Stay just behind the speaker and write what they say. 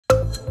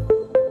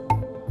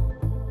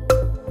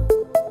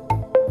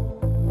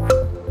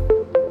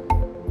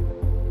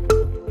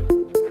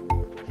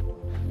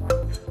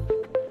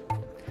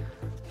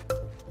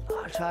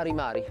Mari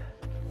Mari.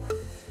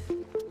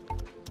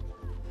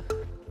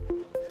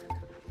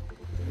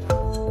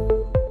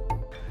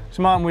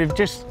 So Martin, we've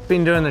just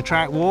been doing the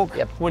track walk.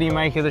 Yep. What do you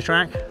make of the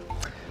track?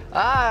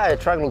 The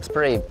track looks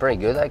pretty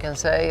good, I can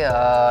say.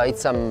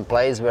 It's some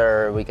place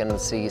where we can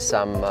see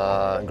some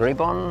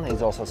grip on.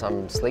 It's also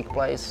some slick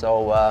place.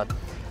 So,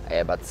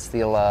 yeah, but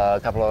still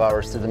a couple of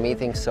hours to the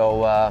meeting.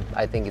 So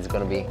I think it's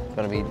gonna be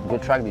a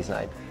good track this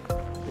night.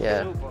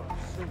 Yeah,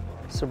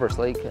 super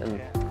slick,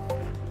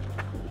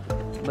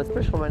 but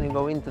especially when you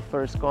go into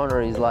first corner,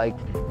 is like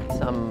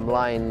some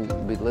line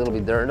with a little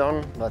bit dirt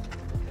on, but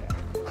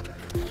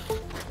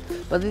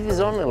it is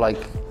only like,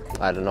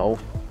 I don't know,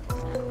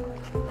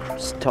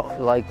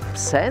 like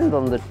sand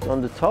on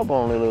the top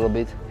only a little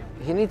bit.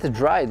 You need to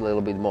dry it a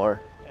little bit more.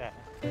 Yeah.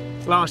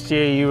 Last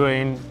year you were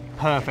in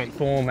perfect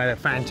form, had a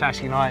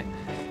fantastic night.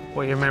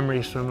 What are your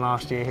memories from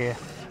last year here?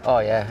 Oh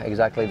yeah,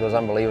 exactly. It was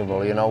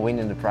unbelievable. You know,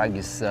 winning the Prague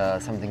is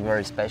something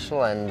very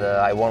special, and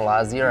I won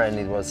last year, and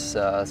it was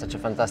such a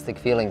fantastic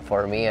feeling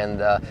for me, and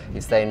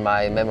it stayed in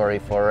my memory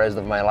for the rest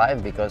of my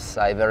life because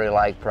I very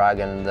like Prague,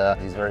 and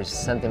it's a very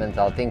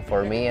sentimental thing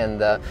for me,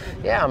 and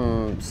yeah,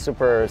 I'm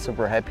super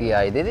happy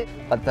I did it.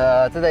 But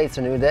today it's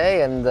a new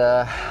day and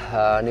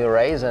a new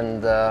race,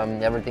 and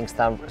everything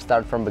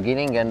start from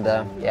beginning, and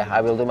yeah,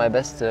 I will do my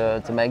best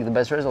to make the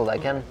best result I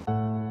can.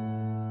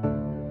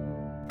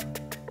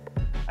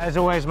 As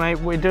always, mate,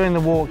 we're doing the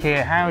walk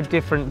here. How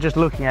different, just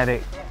looking at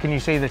it, can you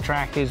see the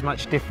track is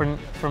much different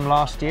from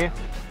last year?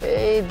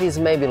 It is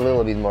maybe a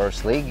little bit more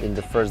slick in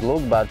the first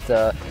look, but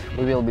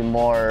we will be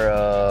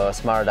more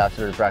smart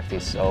after the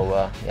practice,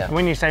 so yeah.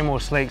 When you say more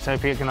slick, so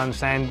people can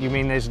understand, you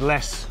mean there's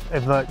less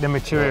of the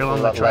material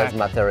on the track? Less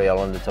material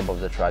on the top of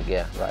the track,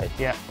 yeah, right.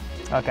 Yeah,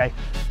 okay.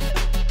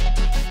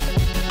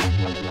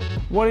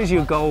 What is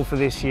your goal for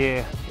this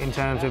year in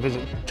terms of, is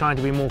it trying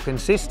to be more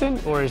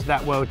consistent, or is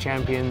that world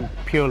champion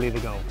purely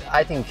the goal?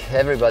 I think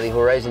everybody who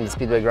races in the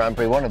Speedway Grand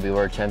Prix want to be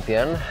world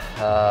champion,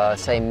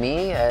 same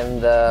me,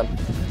 and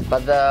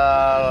but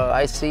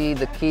I see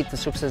the key to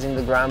success in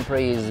the Grand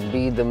Prix is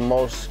be the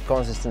most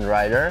consistent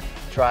rider.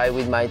 Try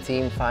with my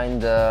team, find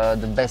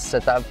the best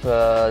setup,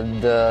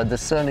 the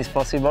sun is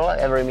possible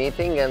every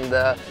meeting,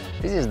 and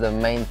this is the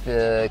main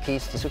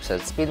keys to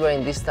success. Speedway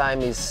in this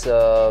time is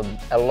a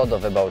lot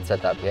about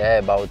setup, yeah,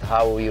 about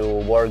how you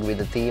work with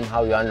the team,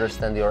 how you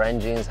understand your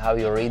engines, how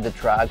you read the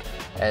track,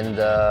 and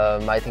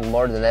I think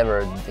more than ever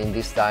in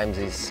these times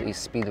is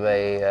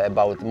Speedway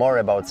more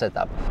about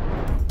setup.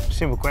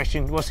 Simple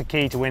question, what's the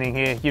key to winning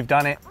here? You've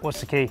done it, what's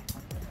the key?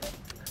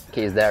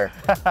 Key is there.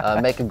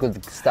 Make a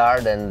good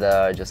start and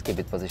just keep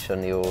it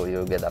position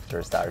you get after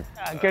a start.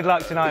 Good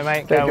luck tonight,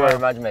 mate. Thank you very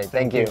much, mate.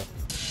 Thank you.